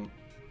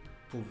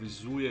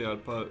povezuje ali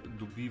pa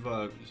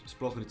dobiva,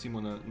 sploh recimo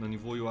na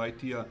nivoju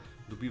IT-ja,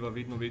 dobiva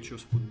vedno večjo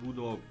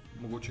spodbudo,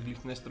 mogoče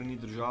glih ne strani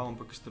držav,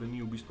 ampak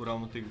strani v bistvu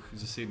ravno teh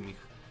zasebnih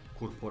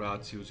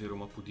korporacij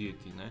oziroma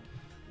podjetij,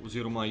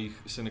 oziroma jih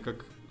se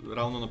nekako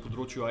ravno na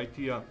področju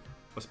IT-ja,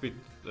 pa spet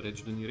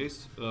reči, da ni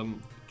res,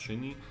 če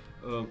ni,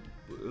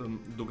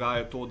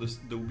 dogaja to,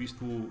 da v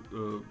bistvu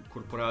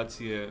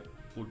korporacije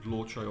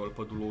odločajo ali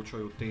pa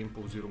določajo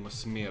tempo oziroma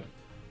smer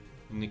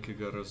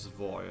nekega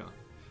razvoja.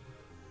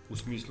 V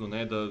smislu,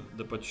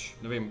 da pač,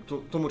 ne vem,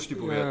 to moraš ti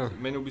povedati.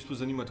 Mene v bistvu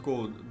zanima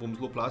tako, bom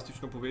zelo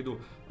plastično povedal,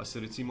 a se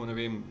recimo, ne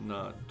vem,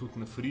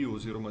 tudi na FRIU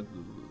oziroma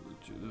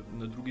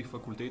na drugih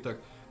fakultetah,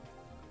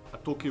 a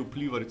to, ki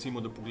vpliva,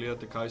 recimo, da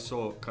pogledate, kaj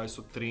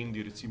so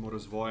trendi, recimo,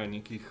 razvoja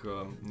nekih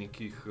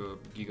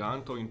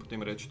gigantov in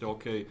potem rečete,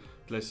 ok,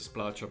 tle se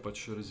splača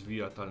pač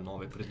razvijati ali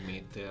nove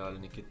predmete ali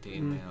neke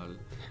teme.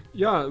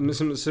 Ja,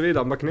 mislim,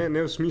 seveda, ampak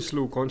ne v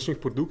smislu končnih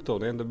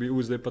produktov, da bi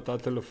zdaj pa ta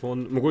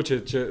telefon,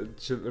 mogoče,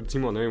 če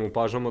recimo, ne vem,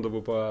 opažamo, da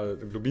bo pa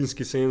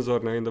globinski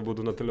senzor, da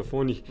bodo na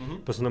telefonih,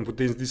 pa se nam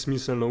potem zdi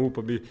smiselno,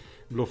 pa bi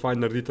bilo fajn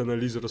narediti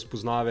analizo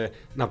razpoznave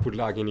na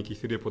podlagi nekih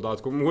 3D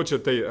podatkov, mogoče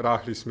v tej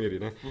rahli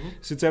smeri.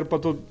 Sicer pa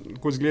to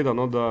tako izgleda,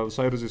 da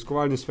vsaj v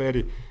raziskovalni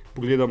sferi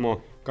pogledamo,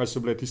 kaj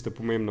so bile tiste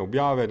pomembne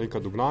objave, neka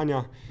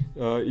dognanja,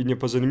 in je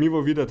pa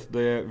zanimivo videti,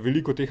 da je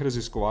veliko teh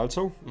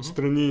raziskovalcev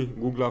strani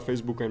Googla,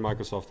 Facebooka in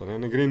Microsofta.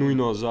 Ne gre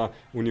nujno za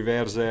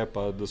univerze,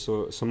 pa da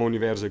so samo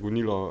univerze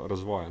gonilo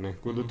razvoja.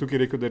 Da tukaj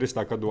je rekel, da je res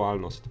taka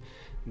dualnost,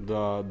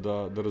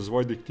 da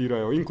razvoj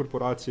diktirajo in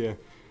korporacije,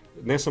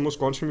 ne samo s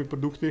končnimi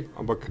produkti,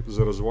 ampak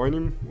z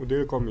razvojnim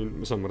oddelkom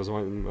in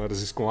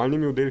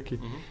raziskovalnimi oddelki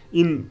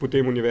in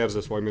potem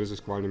univerze s svojimi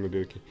raziskovalnimi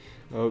oddelki.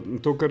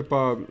 To, kar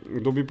pa,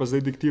 kdo bi pa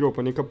zdaj diktiral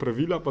pa neka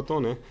pravila, pa to,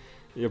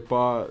 je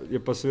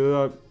pa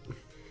seveda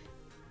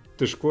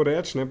težko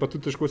reči, pa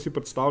tudi težko si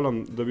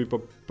predstavljam, da bi pa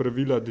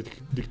pravila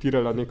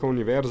diktirala neka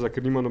univerza,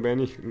 ker nima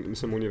nobenih,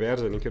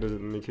 univerze,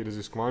 neki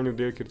raziskovalni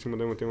oddelki, recimo,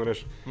 dajmo temu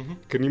reči,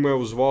 ker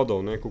nimajo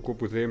vzvodov, kako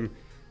potem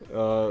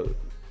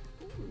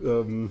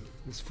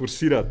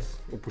sforsirati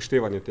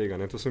upoštevanje tega.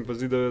 To se mi pa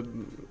zdi, da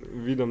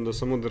vidim, da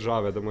samo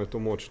države, da imajo to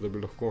moč, da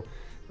bi lahko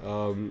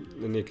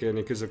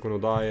neke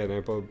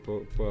zakonodaje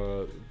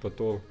pa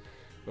to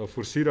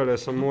forsirale,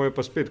 samo je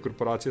pa spet,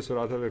 korporacije so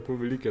ratale tako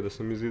velike, da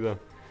se mi zdi, da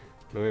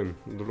ne vem,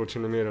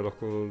 določene mere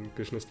lahko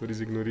kakšne stvari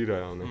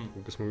zignorirajo,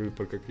 ko smo bili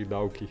pri kakih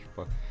davkih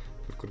pa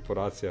pri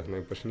korporacijah,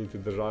 pa še niti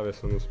države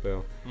se ne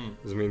uspejo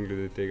zmeniti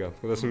glede tega.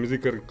 Tako da se mi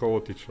zdi kar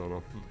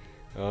kaotično.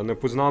 Ne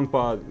poznam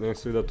pa,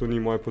 seveda to ni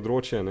moje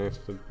področje,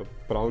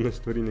 pravne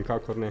stvari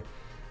nikakor ne,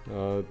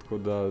 tako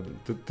da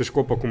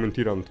težko pa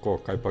komentiram tako,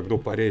 kaj pa kdo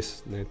pa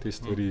res te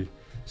stvari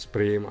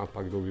sprejema,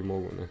 pa kdo bi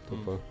mogel.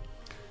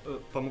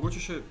 Pa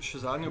mogoče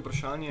še zadnje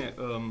vprašanje,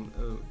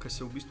 ki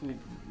se v bistvu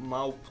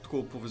malo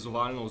tako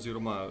povezovalno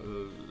oziroma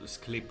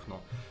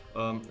sklepno.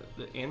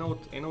 Ena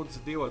od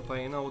zadev ali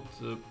pa ena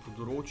od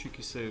področij,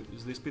 ki se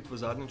zdaj spet v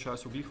zadnjem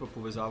času glih v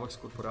povezavah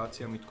s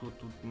korporacijami tako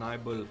tudi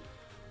najbolj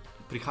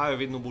prihaja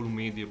vedno bolj v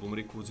medije, bom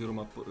rekel,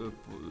 oziroma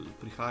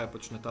prihaja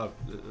pač na ta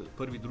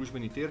prvi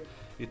družbeni tir,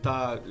 je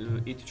ta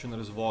etičen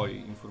razvoj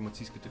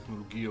informacijske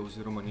tehnologije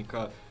oziroma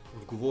neka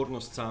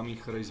odgovornost samih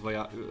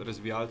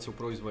razvijalcev,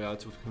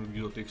 proizvajalcev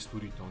tehnologije do teh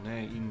storitev.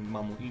 In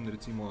imamo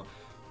recimo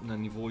na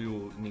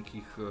nivoju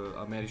nekih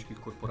ameriških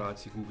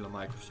korporacij, Google,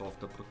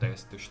 Microsofta,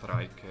 proteste,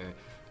 štrajke,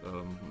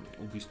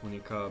 v bistvu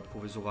neka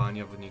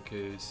povezovanja v neke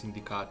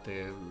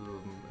sindikate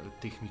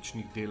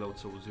tehničnih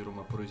delavcev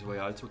oziroma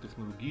proizvajalcev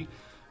tehnologij,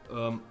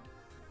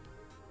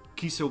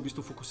 ki se v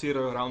bistvu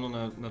fokusirajo ravno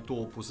na to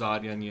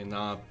opozarjanje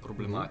na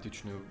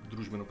problematične,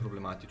 družbeno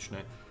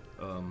problematične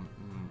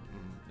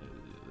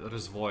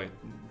razvoje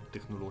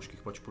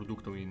tehnoloških pač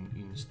produktov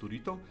in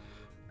storitev.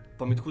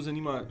 Pa me tako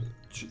zanima,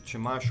 če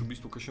imaš v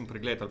bistvu kakšen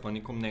pregled ali pa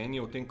neko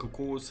mnenje o tem,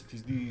 kako se ti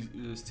zdi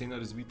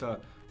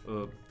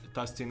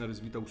ta scena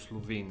razvita v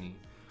Sloveniji.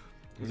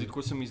 Zdaj,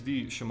 tako se mi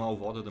zdi, še malo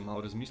voda, da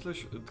malo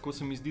razmisliš, tako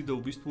se mi zdi, da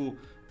v bistvu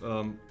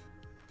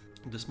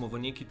da smo v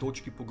neki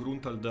točki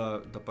pogruntali,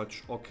 da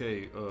pač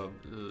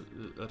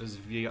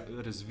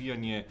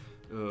razvijanje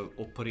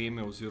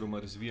opreme oziroma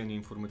razvijanje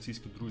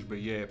informacijske družbe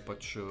je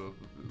pač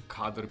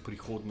kader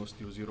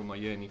prihodnosti oziroma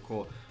je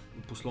neko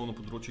poslovno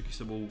področje, ki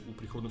se bo v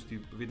prihodnosti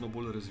vedno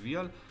bolj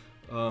razvijalo.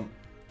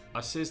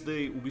 A se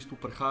zdaj v bistvu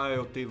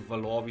prihajajo te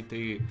valovi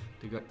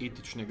tega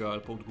etičnega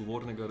ali pa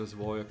odgovornega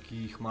razvoja, ki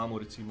jih imamo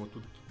recimo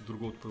tudi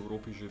drugod po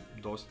Evropi že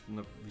dosti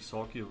na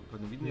visoki, pa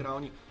na vidni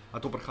ravni, a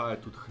to prihaja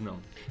tudi k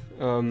nam?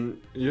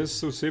 Jaz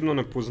se osebno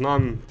ne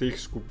poznam teh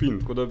skupin,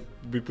 tako da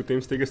bi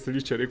potem z tega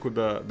stališča rekel,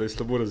 da je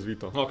slabo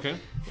razvito. Okay.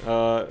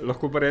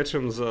 Lahko pa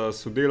rečem za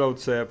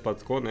sodelavce, pa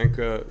tako,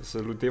 ki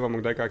se lotevamo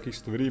kdaj kakih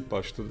stvari,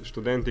 pa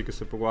študenti, ki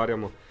se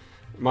pogovarjamo,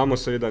 imamo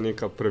seveda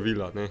neka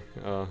pravila, ne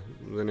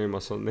vem,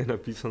 so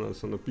nenapisana,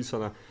 so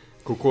napisana,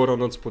 kako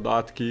ravnati s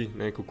podatki,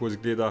 kako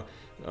izgleda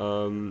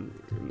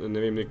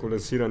neko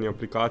lansiranje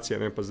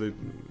aplikacije, pa zdaj,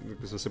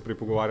 ko so se prej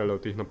pogovarjali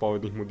o teh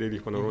napovednih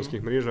modelih pa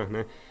nevronskih mrežah,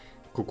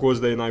 kako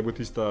zdaj naj bo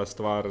tista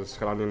stvar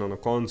shranjena na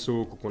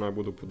koncu, kako naj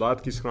bodo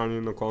podatki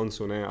shranjeni na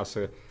koncu, a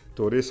se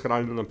to res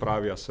hrani na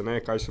napravi, a se ne,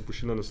 kaj se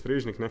pošilja na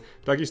strežnik. V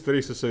takih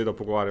stvarih se seveda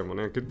pogovarjamo,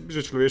 ker je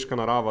že človeška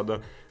narava, da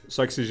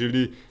vsak si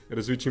želi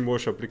razviti čim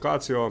boljšo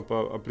aplikacijo,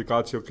 pa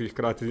aplikacijo, ki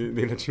hkrati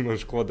dela čim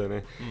manj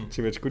škode,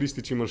 čim več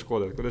koristi, čim manj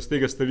škode. Tako da z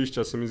tega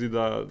stališča se mi zdi,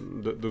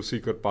 da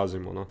vsi kar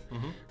pazimo.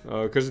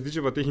 Kar se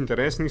tiče pa teh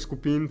interesnih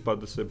skupin, pa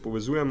da se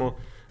povezujemo,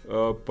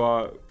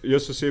 pa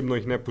jaz osebno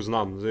jih ne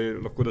poznam. Zdaj,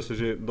 lahko da se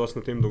že dosti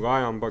na tem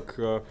dogaja, ampak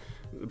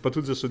pa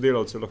tudi za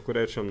sodelavce lahko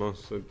rečem,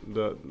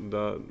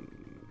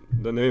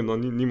 da ne vem,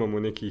 nimamo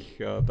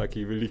nekih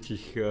takih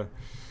velikih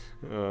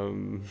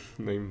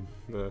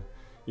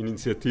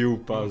iniciativ,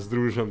 pa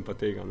združenj, pa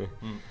tega.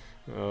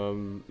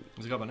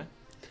 Zakaj pa ne?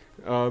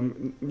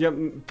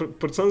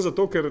 Predvsem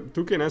zato, ker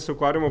tukaj se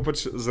ukvarjamo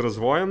pač z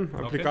razvojem,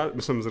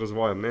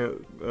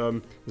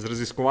 z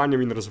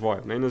raziskovanjem in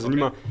razvojem. Me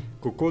zanima,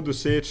 kako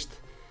doseči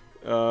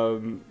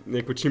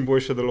neko čim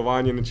boljše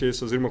delovanje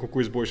nečesa, oziroma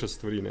kako izboljšati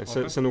stvari.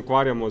 Se ne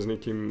ukvarjamo z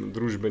nekim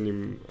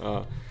družbenim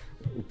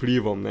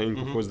vplivom, in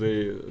kako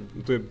zdaj,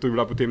 to je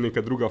bila potem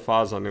neka druga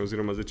faza,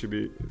 oziroma zdaj, če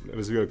bi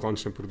razvijali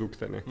končne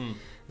produkte.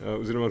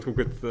 Oziroma, tako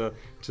kot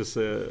če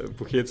se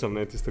pohecam,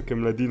 tisto, ki je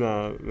mladina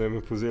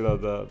me povzela,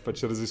 da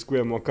pač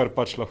raziskujemo, kar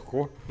pač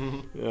lahko.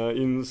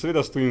 In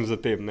seveda stojim za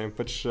tem.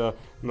 Pač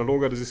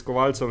naloga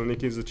raziskovalcev na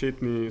neki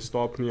začetni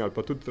stopnji, ali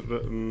pa tudi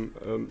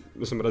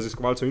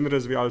raziskovalcev in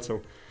razvijalcev,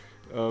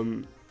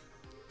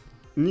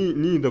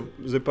 ni, da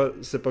zdaj pa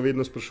se pa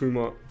vedno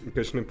sprašujemo,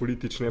 kakšne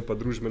politične pa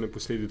družbene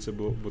posledice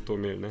bo to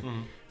imelo.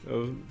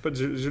 Pač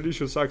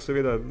želiš vsak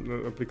seveda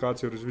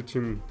aplikacijo razviti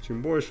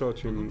čim boljšo,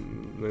 čim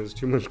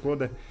manj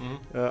škode,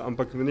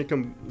 ampak v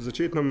nekem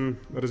začetnem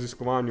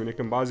raziskovanju,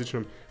 nekem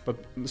bazičnem, pa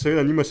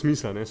seveda nima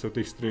smisla se v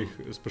teh stvareh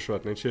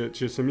spraševati.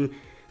 Če se mi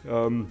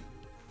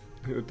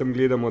tam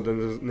gledamo, da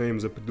ne vem,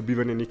 za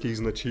pridobivanje nekih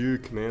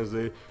značilk,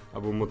 zdaj, a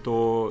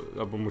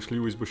bomo šli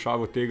v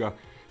izboljšavo tega,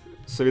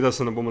 seveda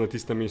se ne bomo na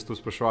tistem mestu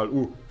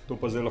spraševali, to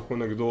pa zdaj lahko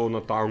nekdo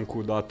na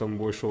tanku da tam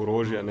boljše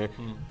orožje.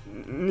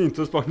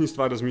 To sploh ni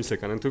stvar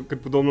razmisleka. Ker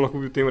podobno lahko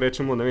potem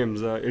rečemo, ne vem,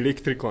 za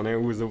elektriko,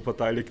 zdaj pa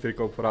ta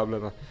elektrika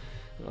uporabljena.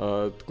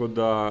 Tako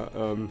da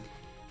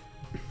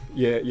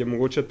je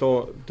mogoče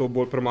to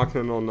bolj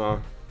premaknjeno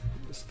na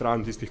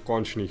stran tistih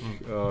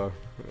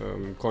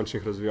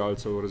končnih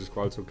razvijalcev,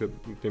 raziskovalcev, ki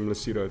potem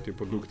lansirajo te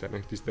produkte.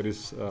 Tiste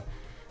res,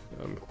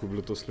 kako je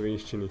bilo to v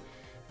slovenščini,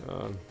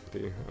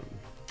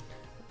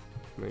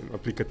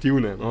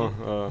 aplikativne,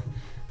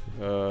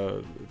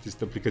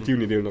 tisti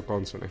aplikativni del na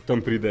koncu.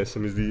 Tam pride, se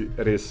mi zdi,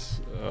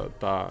 res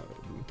ta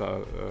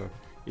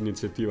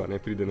iniciativa,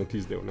 pride na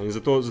tisti del. In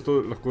zato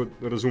lahko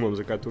razumem,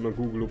 zakaj to na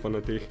Googlu pa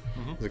na teh,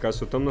 zakaj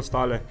so tam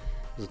nastale,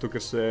 zato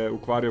ker se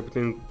ukvarjajo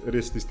potem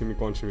res s tistimi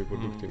končnimi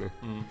produkti.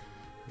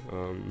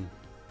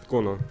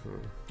 Tako, no.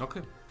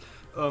 Okay.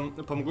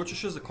 Pa mogoče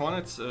še za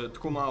konec,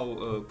 tako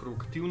malo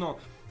provokativno,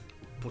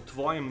 po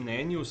tvojem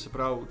mnenju, se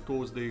pravi,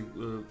 to zdaj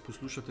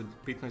poslušate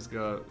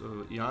 15.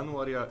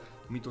 januarja,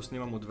 mi to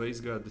snemamo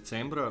 20.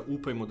 decembra,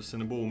 upajmo, da se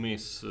ne bo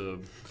vmes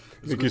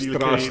zgodilo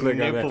kaj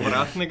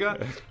nepovratnega,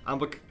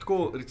 ampak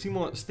tako,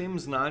 recimo s tem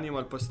znanjem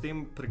ali pa s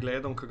tem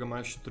pregledom, ki ga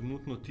imaš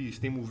trenutno ti,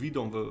 s tem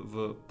uvidom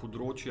v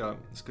področja,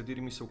 s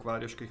katerimi se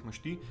ukvarjaš, ki jih imaš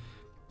ti,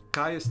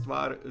 kaj je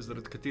stvar,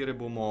 zaradi katere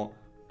bomo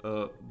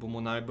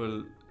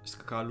najbolj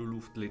skakali v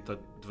luft leta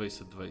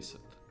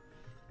 2020?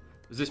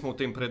 zdaj smo v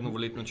tem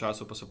prednovoletnem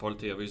času, pa so pol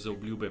te veš za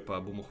obljube, pa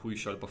bomo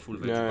hujšali, pa ful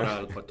več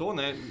brali, pa to,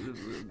 ne.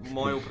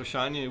 Moje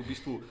vprašanje je v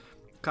bistvu,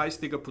 kaj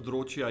z tega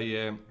področja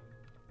je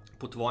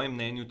po tvojem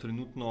mnenju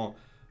trenutno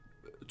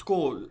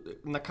tako,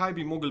 na kaj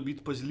bi mogli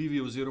biti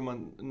pazljivi oziroma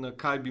na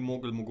kaj bi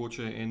mogli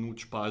mogoče en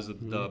uč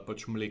paziti, da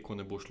pač mleko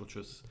ne bo šlo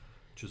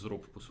čez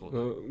rob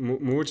posode.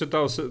 Mogoče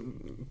ta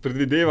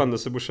predvidevam, da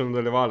se bo še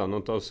nadaljevala,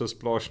 no, ta vse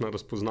splošna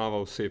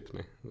razpoznava oseb,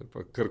 ne.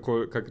 Pa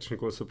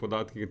kakršnikoli so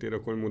podatki,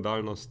 katerakoli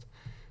modalnost,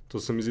 to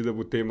se mi zdi, da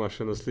bo tema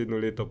še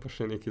naslednjo leto, pa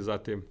še nekaj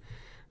zatem.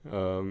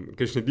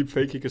 Kakšni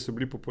deepfake, ki so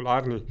bili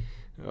popularni,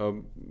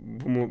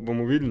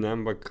 bomo videli, ne,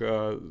 ampak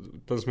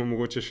tam smo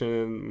mogoče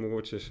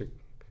še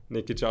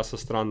nekaj časa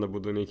stran, da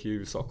bodo neki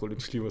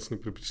visokoličljivostni,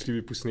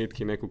 prepričljivi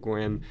posnetki, ne, kako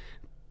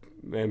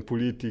en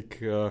politik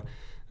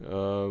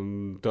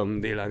tam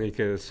dela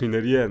neke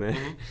svinarije, ne.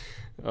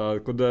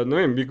 Tako da,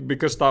 ne vem, bi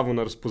kar stavil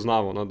na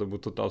razpoznavo, no, da bo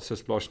to ta vse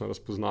splošna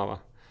razpoznava,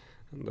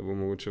 da bo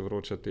mogoče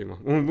vroča tema.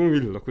 Bom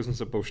videl, lahko sem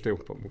se pa vštel,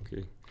 pa bo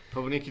kaj.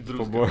 Pa bo neki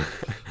drugega.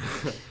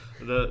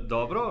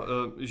 Dobro,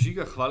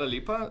 Žiga, hvala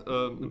lepa.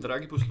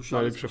 Dragi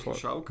poslušalci,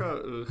 poslušalka,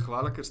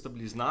 hvala, ker ste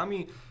bili z nami.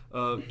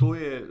 To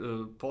je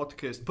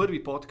prvi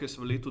podcast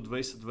v letu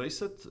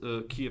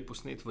 2020, ki je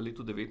posnet v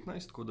letu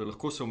 2019, tako da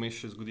lahko se vmes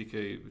še zgodi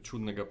kaj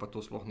čudnega, pa to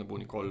sploh ne bo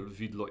nikoli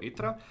videlo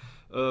etra.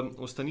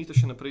 Ostanite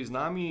še naprej z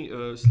nami,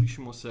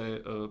 slišimo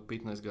se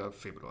 15.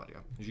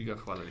 februarja. Žiga,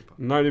 hvala lepa.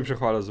 Najlepša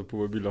hvala za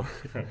povabilo.